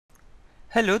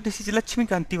Hello, this is Lakshmi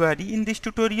Kantiwari. In this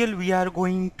tutorial, we are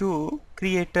going to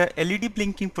create a LED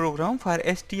blinking program for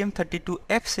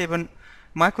STM32F7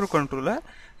 microcontroller.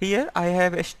 Here I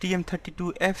have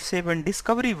STM32F7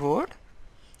 discovery board,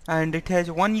 and it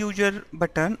has one user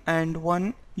button and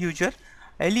one user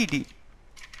LED.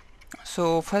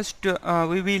 So first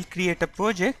we will create a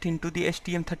project into the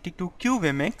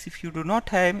STM32Cube. If you do not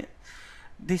have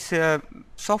this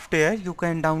software, you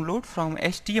can download from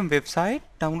STM website,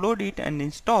 download it and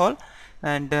install,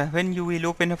 and when you will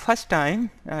open a first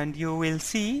time, and you will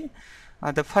see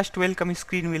the first welcome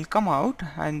screen will come out,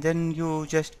 and then you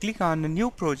just click on a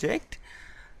new project.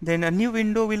 Then a new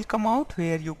window will come out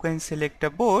where you can select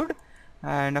a board,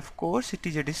 and of course it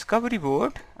is a discovery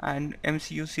board, and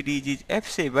MCU series is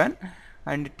F7,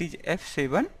 and it is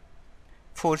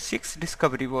F746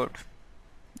 discovery board.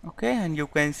 Okay, and you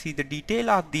can see the detail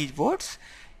of these boards.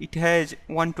 It has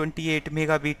 128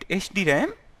 megabit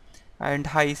SDRAM and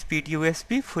high speed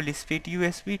USB, full speed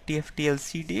USB, TFT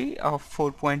LCD of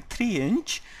 4.3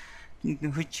 inch,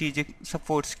 which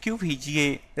supports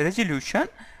QVGA resolution,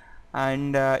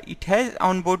 and it has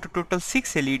on board total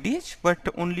 6 LEDs, but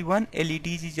only one LED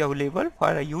is available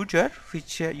for a user,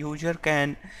 which user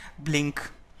can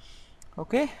blink.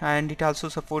 Okay, and it also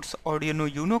supports Arduino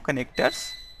Uno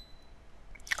connectors,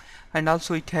 and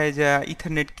also it has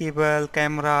Ethernet cable,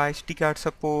 camera, SD card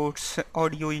supports,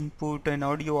 audio input and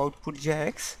audio output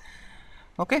jacks.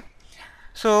 Okay,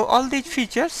 so all these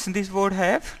features this board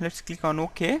have. Let's click on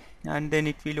OK, and then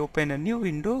it will open a new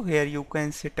window where you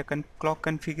can set a clock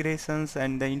configurations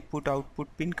and the input output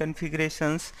pin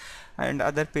configurations and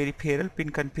other peripheral pin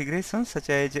configurations such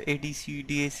as ADC,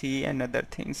 DAC and other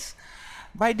things.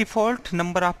 By default,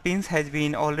 number of pins has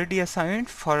been already assigned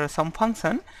for some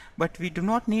function, but we do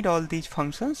not need all these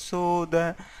functions, so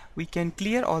we can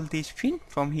clear all these pins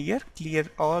from here, clear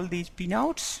all these pin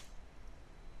outs.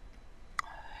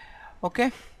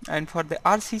 Okay, and for the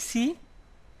RCC,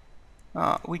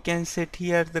 we can set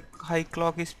here the high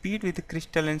clock speed with the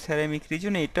crystal and ceramic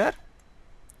resonator,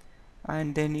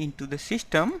 and then into the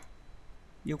system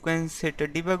you can set a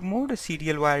debug mode, a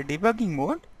serial wire debugging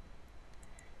mode.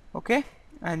 Okay,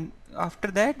 and after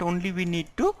that only we need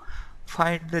to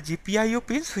find the GPIO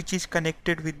pins which is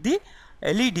connected with the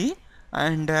LED,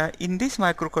 and in this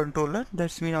microcontroller,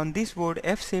 that's mean on this board,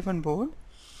 F7 board,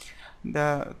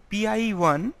 the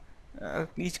PI1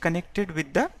 is connected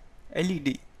with the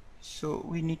LED, so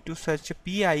we need to search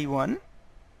PI1.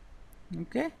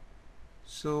 Okay,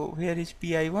 so where is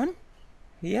PI1?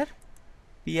 Here,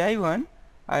 PI1,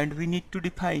 and we need to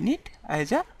define it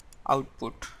as a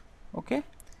output. Okay,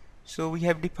 so we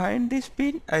have defined this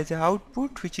pin as an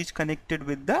output which is connected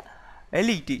with the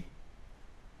LED.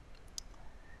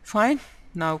 Fine.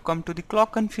 Now come to the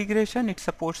clock configuration. It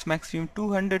supports maximum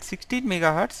 216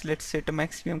 megahertz. Let's set a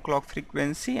maximum clock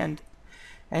frequency and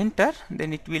enter.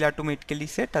 Then it will automatically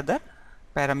set other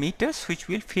parameters which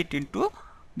will fit into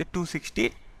the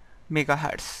 216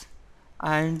 megahertz.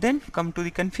 And then come to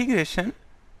the configuration.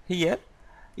 Here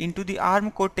into the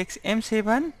ARM Cortex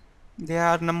M7, there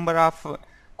are number of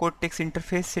Cortex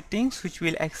interface settings which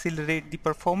will accelerate the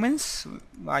performance.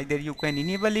 Either you can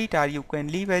enable it or you can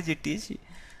leave as it is.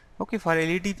 Okay, for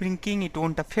LED blinking it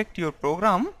won't affect your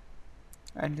program,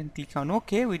 and then click on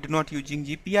OK. We do not using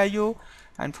GPIO,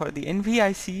 and for the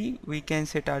NVIC we can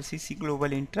set RCC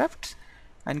global interrupts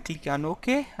and click on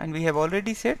OK, and we have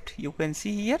already set, you can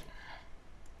see here.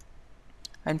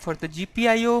 And for the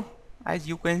GPIO, as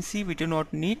you can see, we do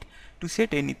not need to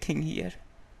set anything here.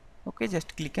 Okay,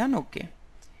 just click on OK.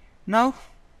 Now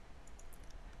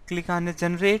click on the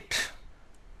generate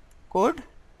code.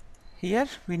 Here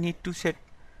we need to set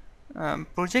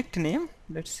project name,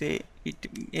 let's say it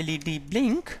LED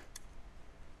blink,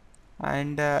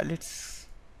 and let's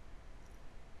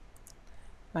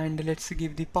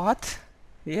give the path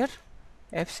here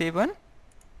F7,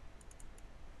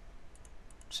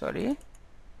 sorry,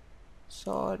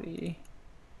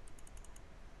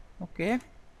 okay,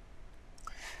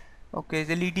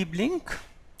 the LED blink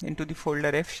into the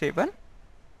folder F7,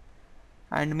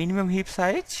 and minimum heap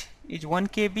size is 1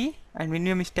 KB and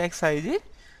minimum stack size is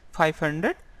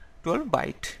 512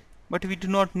 byte, but we do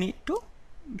not need to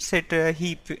set a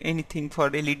heap anything for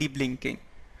LED blinking.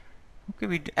 Okay,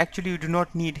 we do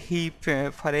not need heap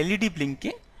for LED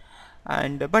blinking,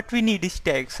 and but we need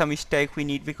stack, some stack we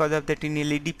need, because of that in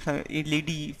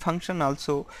LED function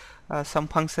also some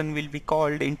function will be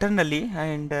called internally,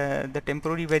 and the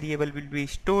temporary variable will be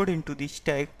stored into the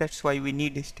stack. That's why we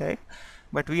need a stack,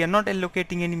 but we are not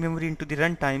allocating any memory into the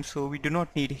runtime, so we do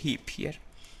not need heap here.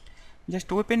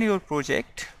 Just open your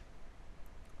project.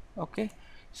 Okay,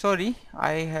 Sorry,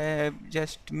 I have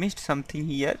just missed something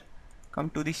here. Come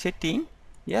to the setting.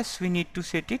 Yes, we need to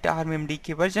set it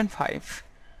ARMMDK version 5.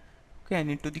 Okay,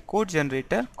 and into the code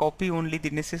generator, copy only the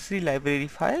necessary library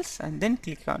files and then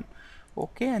click on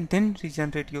OK and then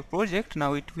regenerate your project.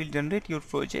 Now it will generate your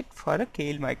project for a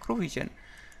Keil Microvision.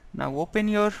 Now open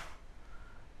your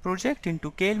project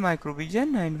into Keil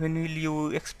Microvision, and when will you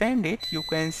expand it, you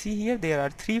can see here there are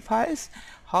 3 files,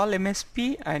 Hall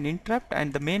MSP and interrupt,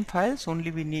 and the main files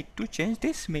only we need to change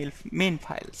this main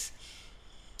files.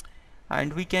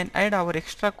 And we can add our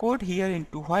extra code here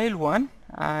into while one,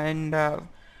 and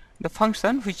the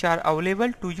function which are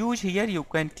available to use here, you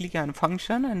can click on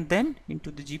function and then into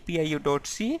the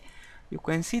gpio.c. you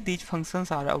can see these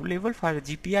functions are available for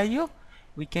GPIO.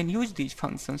 We can use these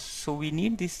functions, so we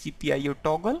need this GPIO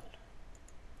toggle.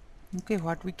 Okay,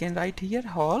 what we can write here,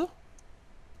 Hall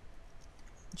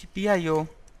GPIO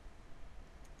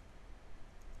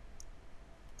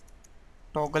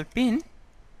toggle pin,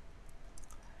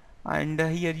 and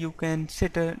here you can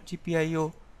set a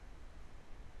GPIO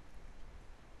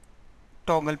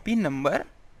toggle pin number.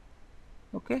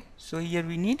 Okay, so here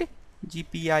we need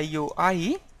GPIO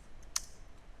I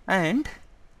and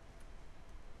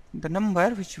the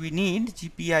number which we need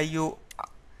GPIO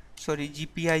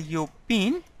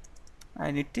pin,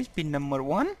 and it is pin number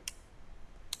 1.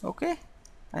 Okay,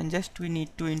 and just we need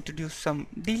to introduce some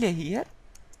delay here,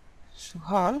 so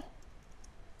Hall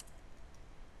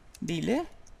delay,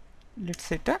 let's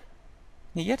set a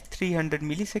here 300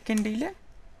 millisecond delay.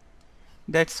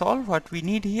 That's all what we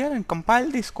need here, and compile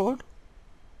this code.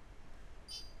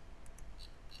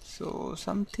 So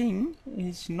something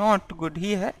is not good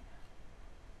here.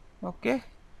 Okay,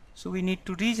 so we need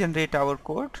to regenerate our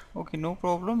code. Okay, no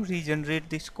problem, regenerate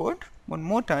this code one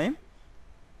more time.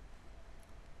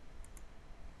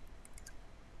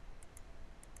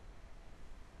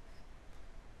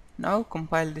 Now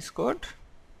compile this code.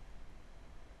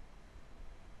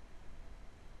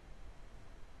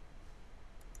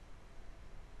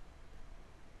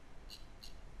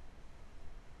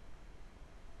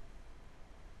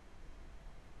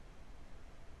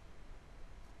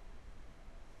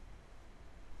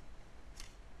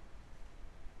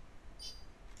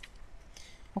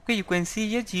 Okay, you can see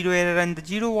here 0 error and the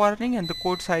 0 warning, and the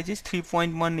code size is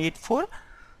 3.184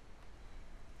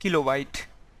 kilobyte.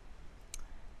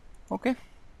 Okay,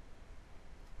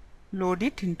 load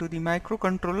it into the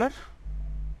microcontroller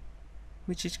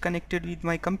which is connected with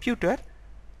my computer.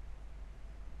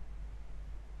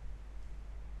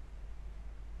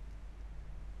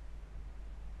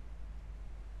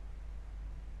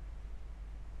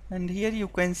 And here you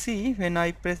can see when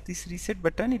I press this reset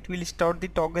button, it will start the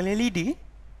toggle LED.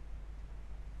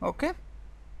 Okay,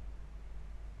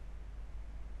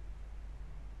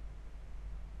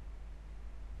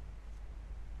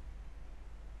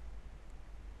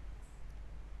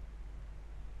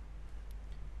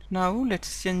 now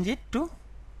let's change it to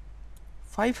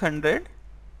 500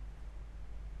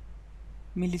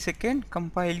 millisecond.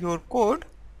 Compile your code,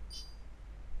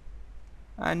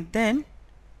 and then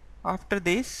after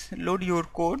this load your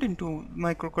code into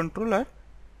microcontroller.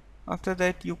 After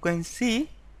that you can see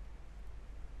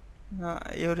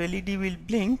your LED will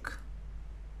blink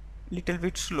little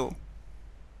bit slow.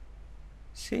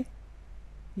 See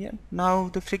here, now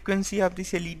the frequency of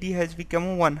this LED has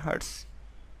become 1 Hz.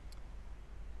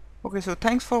 Okay, so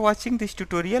thanks for watching this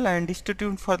tutorial, and stay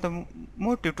tuned for the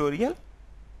more tutorial.